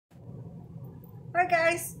Hi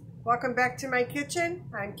guys, welcome back to my kitchen.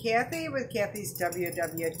 I'm Kathy with Kathy's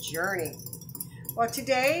WW Journey. Well,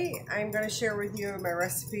 today I'm going to share with you my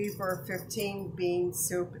recipe for 15 bean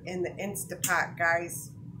soup in the Instapot,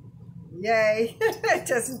 guys. Yay! It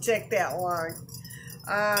doesn't take that long.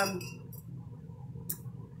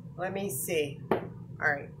 Let me see. All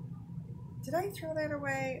right. Did I throw that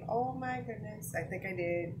away? Oh my goodness. I think I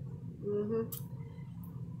did.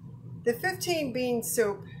 The 15 bean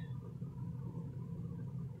soup,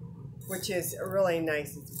 which is really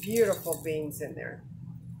nice. It's beautiful beans in there.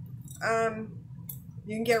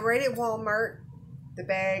 You can get right at Walmart, the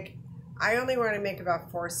bag. I only want to make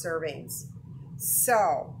about 4 servings.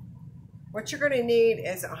 So what you're going to need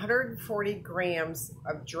is 140 grams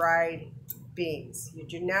of dried beans. You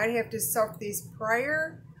do not have to soak these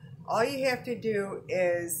prior. All you have to do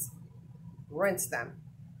is rinse them.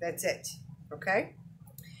 That's it. Okay?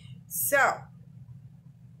 So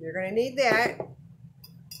you're going to need that.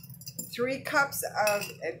 3 cups of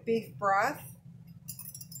beef broth,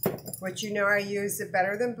 which you know I use it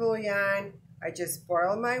better than bouillon. I just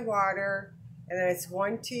boil my water, and then it's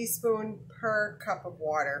 1 teaspoon per cup of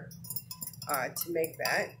water to make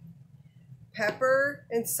that. Pepper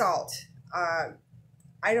and salt. I'm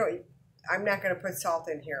not going to put salt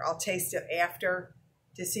in here. I'll taste it after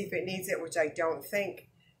to see if it needs it, which I don't think,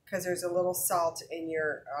 because there's a little salt in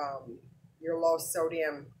your low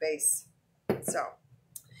sodium base. So,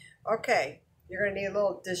 okay, you're going to need a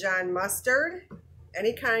little Dijon mustard,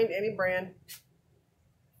 any kind, any brand.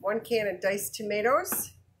 1 can of diced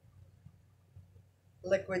tomatoes,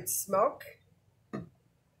 liquid smoke,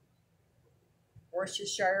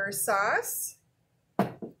 Worcestershire sauce,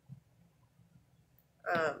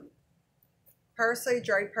 parsley,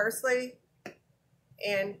 dried parsley,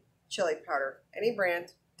 and chili powder. Any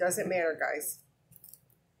brand, doesn't matter, guys.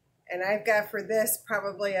 And I've got for this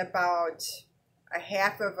probably about a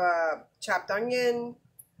half of a chopped onion,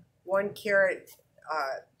 1 carrot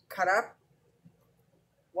cut up,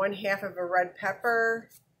 1/2 of a red pepper,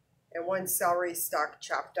 and 1 celery stalk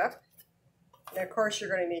chopped up. And of course you're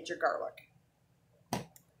going to need your garlic.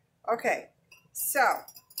 Okay, so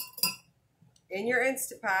in your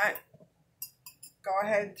Instapot, go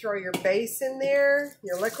ahead and throw your base in there,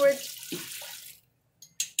 your liquid.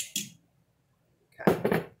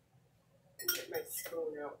 Okay. Get my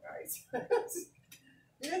spoon out, guys.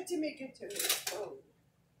 You have to make it to the spoon.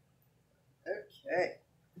 Okay.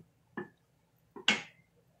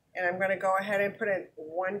 And I'm going to go ahead and put in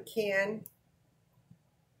 1 can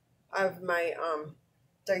of my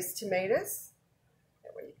diced tomatoes.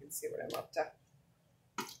 That way you can see what I'm up to.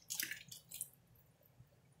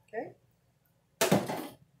 Okay.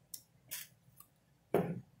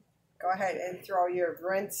 Go ahead and throw your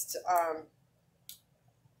rinsed,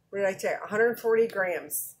 what did I say, 140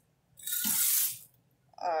 grams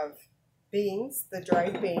of beans, the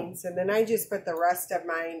dried beans. And then I just put the rest of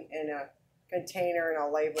mine in a container, and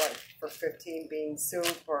I'll label it for 15 bean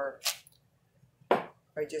soup, or if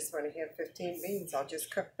I just want to have 15 beans, I'll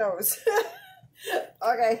just cook those.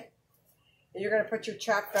 Okay, and you're going to put your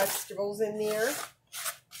chopped vegetables in there.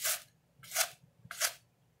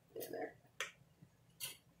 In there.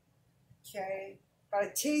 Okay, about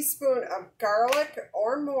a teaspoon of garlic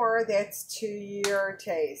or more. That's to your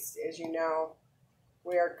taste. As you know,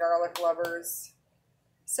 we are garlic lovers,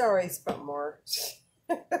 so always put more.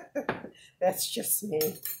 That's just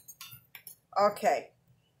me. Okay,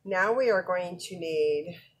 now we are going to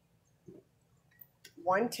need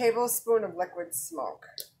 1 tablespoon of liquid smoke.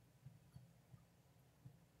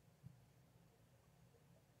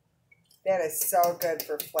 That is so good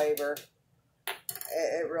for flavor.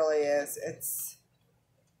 It really is.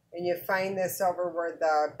 And you find this over where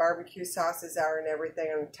the barbecue sauces are and everything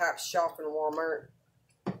on the top shelf in Walmart.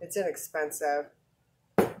 It's inexpensive.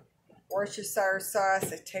 Worcestershire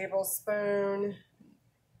sauce, a tablespoon.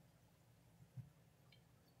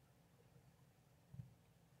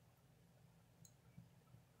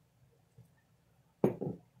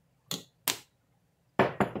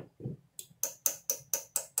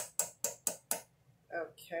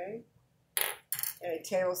 Okay. And a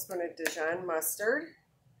tablespoon of Dijon mustard.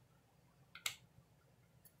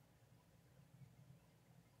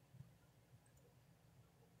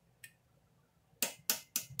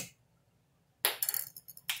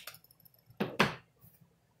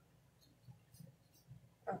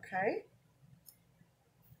 Okay.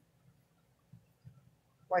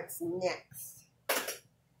 What's next?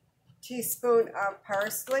 Teaspoon of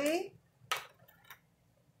parsley.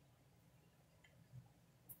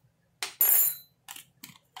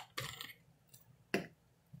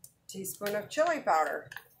 Teaspoon of chili powder.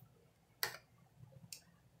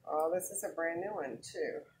 Oh, this is a brand new one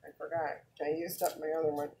too. I forgot. I used up my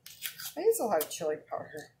other one. I use a lot of chili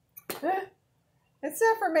powder. It's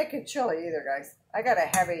not for making chili either, guys. I got a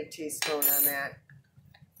heavy teaspoon on that.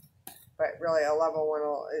 But really a level one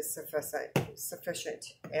is sufficient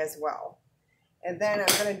as well. And then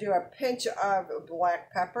I'm going to do a pinch of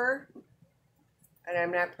black pepper. And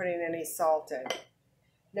I'm not putting any salt in.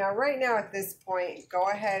 Now, right now at this point, go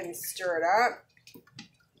ahead and stir it up.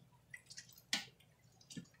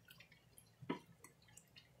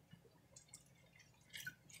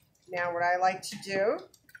 Now, what I like to do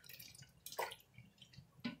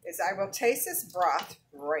is I will taste this broth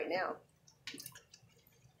right now.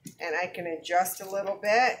 And I can adjust a little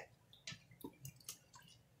bit.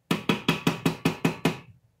 Alright,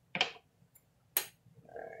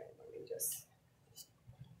 let me just...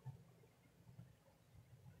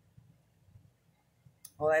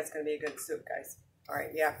 Well, that's going to be a good soup, guys.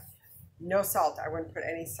 Alright, yeah. No salt. I wouldn't put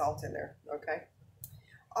any salt in there, okay?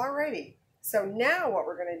 Alrighty. So now what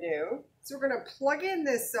we're going to do is we're going to plug in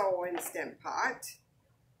this Instant Pot.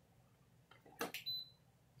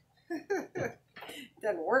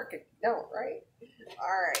 Doesn't work if you don't, right?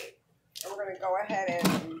 Alright. And we're going to go ahead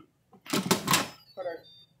and put our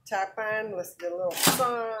top on. Let's get a little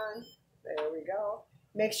sun. There we go.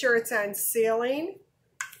 Make sure it's on sealing.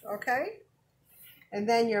 Okay? And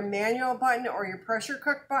then your manual button or your pressure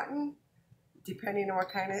cook button, depending on what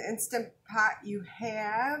kind of Instant Pot you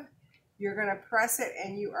have, you're going to press it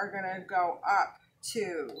and you are going to go up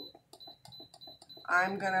to,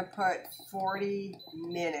 I'm going to put 40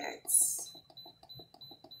 minutes.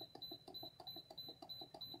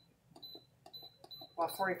 Well,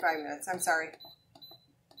 45 minutes, I'm sorry.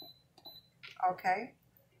 Okay,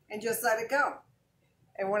 and just let it go.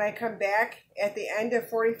 And when I come back at the end of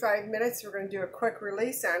 45 minutes, we're going to do a quick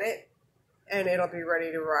release on it and it'll be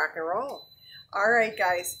ready to rock and roll. All right,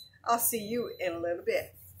 guys, I'll see you in a little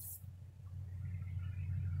bit.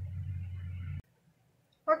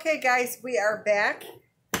 Okay, guys, we are back.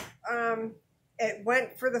 It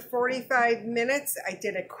went for the 45 minutes. I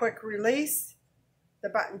did a quick release. The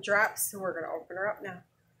button drops, so we're going to open her up now.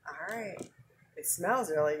 All right. It smells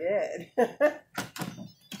really good.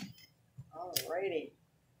 Alrighty.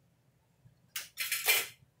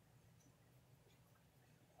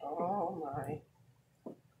 Oh, my.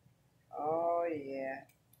 Oh, yeah.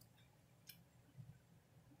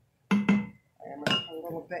 I'm going to put a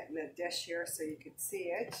little bit in the dish here so you can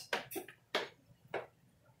see it.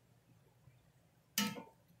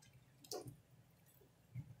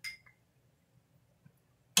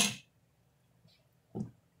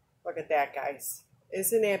 Look at that, guys.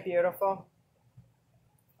 Isn't that beautiful?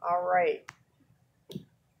 All right.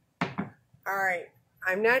 All right.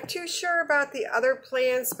 I'm not too sure about the other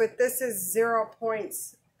plans, but this is 0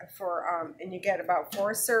 points for, and you get about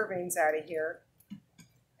 4 servings out of here.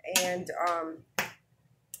 And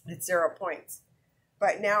it's 0 points.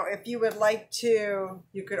 But now if you would like to,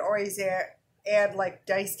 you could always add like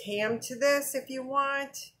diced ham to this if you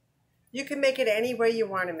want. You can make it any way you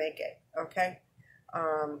want to make it, okay?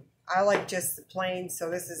 I like just the plain, so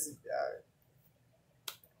this is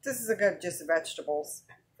a good just vegetables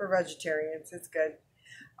for vegetarians. It's good.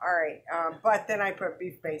 All right, but then I put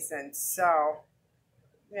beef base in, so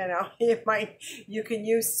you know you can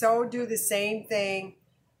do the same thing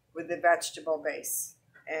with the vegetable base.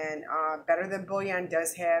 And Better Than Bouillon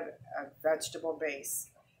does have a vegetable base,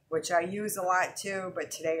 which I use a lot too, but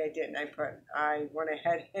today I didn't. I went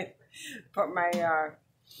ahead and put my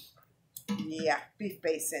beef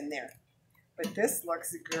base in there. But this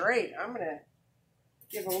looks great. I'm gonna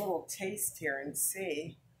give a little taste here and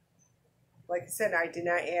see. Like I said, I did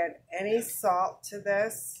not add any salt to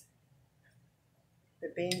this.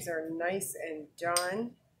 The beans are nice and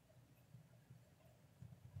done.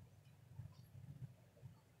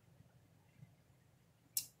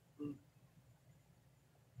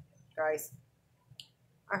 Guys,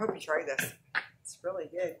 I hope you try this. It's really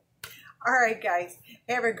good. All right, guys,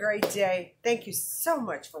 have a great day. Thank you so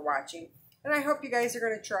much for watching, and I hope you guys are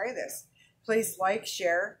going to try this. Please like,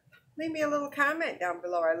 share, leave me a little comment down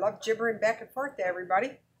below. I love gibbering back and forth to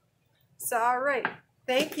everybody. So, all right,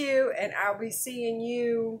 thank you, and I'll be seeing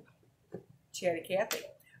you, Chatty Cathy,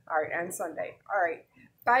 all right, on Sunday. All right,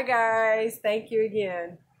 bye, guys. Thank you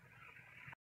again.